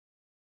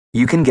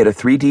You can get a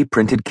 3D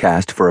printed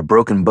cast for a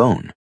broken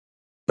bone,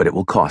 but it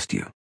will cost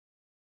you.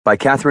 By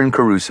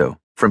Caruso,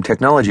 from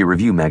Technology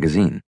Review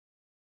magazine.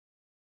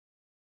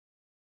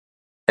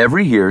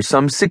 Every year,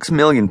 some 6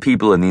 million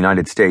people in the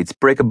United States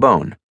break a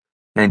bone,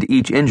 and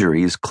each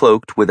injury is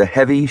cloaked with a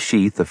heavy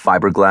sheath of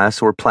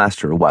fiberglass or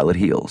plaster while it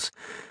heals,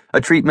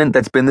 a treatment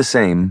that's been the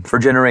same for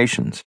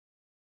generations.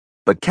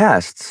 But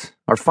casts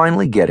are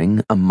finally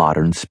getting a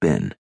modern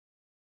spin.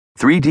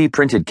 3D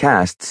printed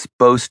casts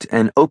boast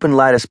an open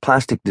lattice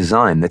plastic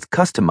design that's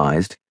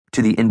customized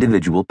to the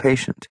individual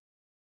patient.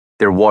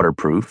 They're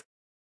waterproof,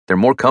 they're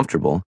more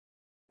comfortable,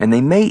 and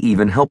they may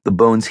even help the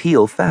bones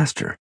heal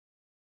faster.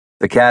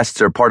 The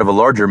casts are part of a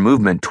larger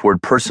movement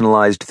toward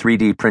personalized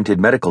 3D printed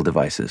medical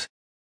devices.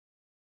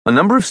 A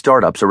number of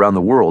startups around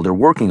the world are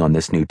working on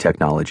this new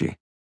technology.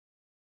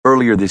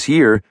 Earlier this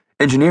year,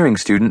 engineering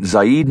student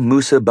Zaid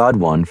Musa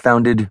Badwan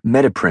founded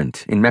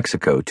Metaprint in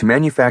Mexico to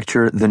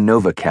manufacture the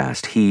Nova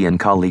cast he and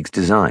colleagues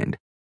designed.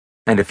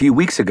 And a few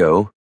weeks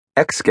ago,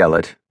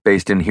 Xskelet,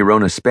 based in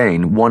Girona,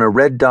 Spain, won a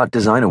Red Dot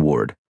Design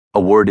Award,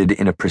 awarded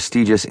in a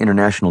prestigious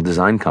international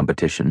design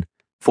competition,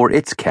 for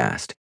its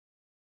cast.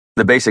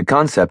 The basic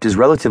concept is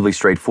relatively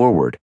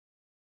straightforward.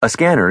 A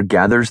scanner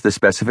gathers the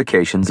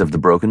specifications of the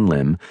broken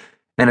limb,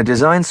 and a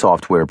design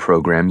software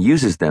program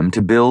uses them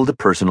to build a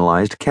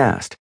personalized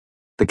cast.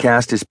 The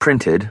cast is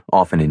printed,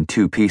 often in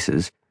 2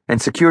 pieces,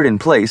 and secured in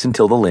place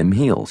until the limb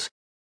heals.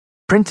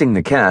 Printing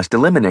the cast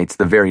eliminates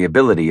the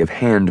variability of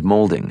hand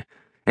molding,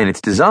 and its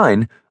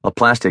design, a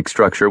plastic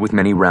structure with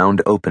many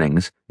round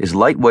openings, is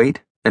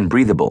lightweight and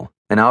breathable,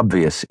 an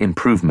obvious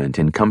improvement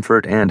in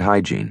comfort and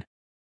hygiene.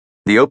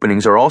 The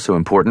openings are also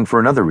important for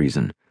another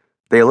reason.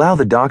 They allow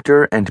the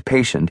doctor and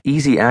patient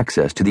easy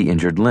access to the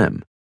injured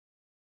limb.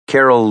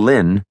 Carol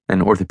Lynn,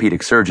 an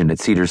orthopedic surgeon at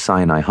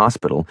Cedars-Sinai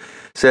Hospital,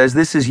 says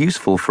this is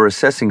useful for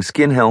assessing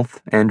skin health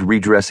and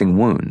redressing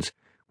wounds,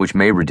 which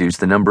may reduce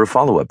the number of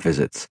follow-up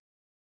visits.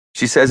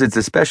 She says it's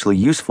especially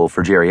useful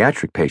for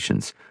geriatric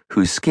patients,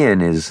 whose skin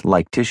is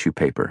like tissue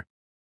paper.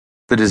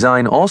 The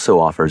design also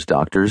offers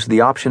doctors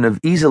the option of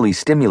easily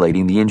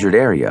stimulating the injured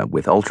area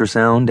with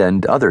ultrasound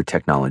and other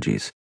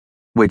technologies,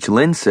 which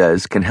Lynn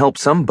says can help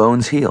some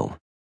bones heal.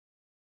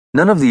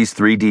 None of these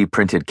 3D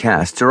printed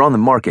casts are on the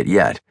market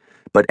yet,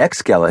 but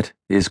Xskelet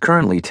is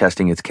currently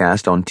testing its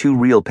cast on 2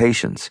 real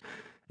patients,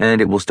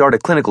 and it will start a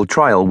clinical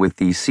trial with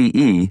the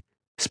CE,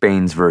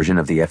 Spain's version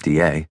of the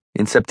FDA,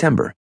 in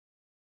September.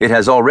 It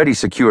has already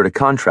secured a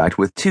contract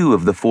with 2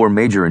 of the 4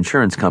 major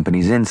insurance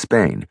companies in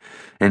Spain,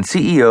 and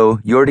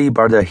CEO Jordi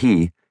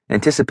Bardají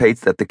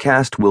anticipates that the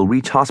cast will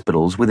reach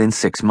hospitals within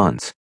 6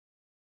 months.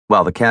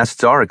 While the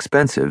casts are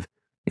expensive,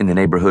 in the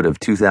neighborhood of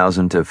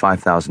 $2,000 to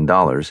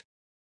 $5,000,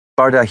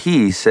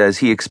 Bardají says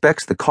he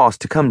expects the cost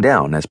to come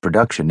down as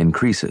production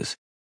increases.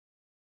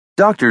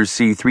 Doctors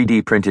see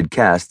 3D printed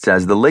casts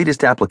as the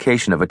latest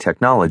application of a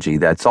technology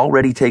that's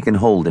already taken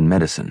hold in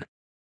medicine.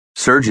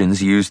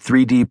 Surgeons use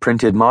 3D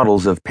printed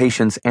models of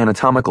patients'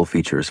 anatomical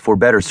features for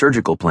better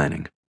surgical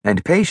planning,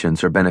 and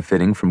patients are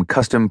benefiting from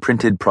custom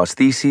printed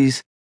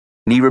prostheses,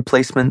 knee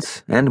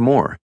replacements, and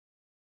more.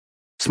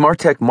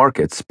 SmartTech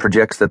Markets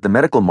projects that the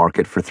medical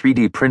market for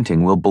 3D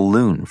printing will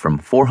balloon from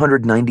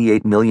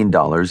 $498 million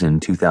in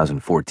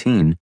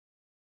 2014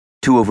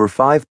 to over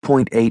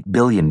 $5.8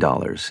 billion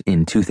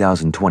in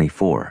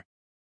 2024.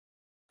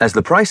 As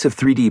the price of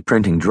 3D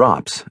printing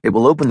drops, it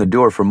will open the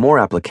door for more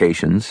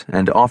applications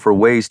and offer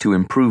ways to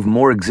improve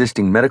more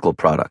existing medical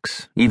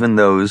products, even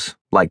those,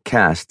 like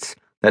casts,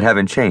 that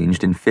haven't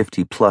changed in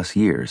 50-plus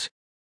years.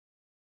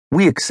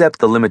 We accept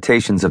the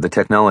limitations of the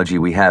technology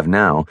we have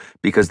now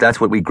because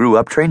that's what we grew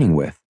up training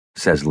with,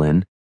 says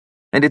Lynn.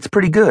 And it's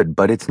pretty good,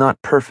 but it's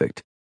not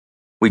perfect.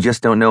 We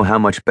just don't know how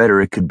much better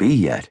it could be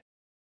yet.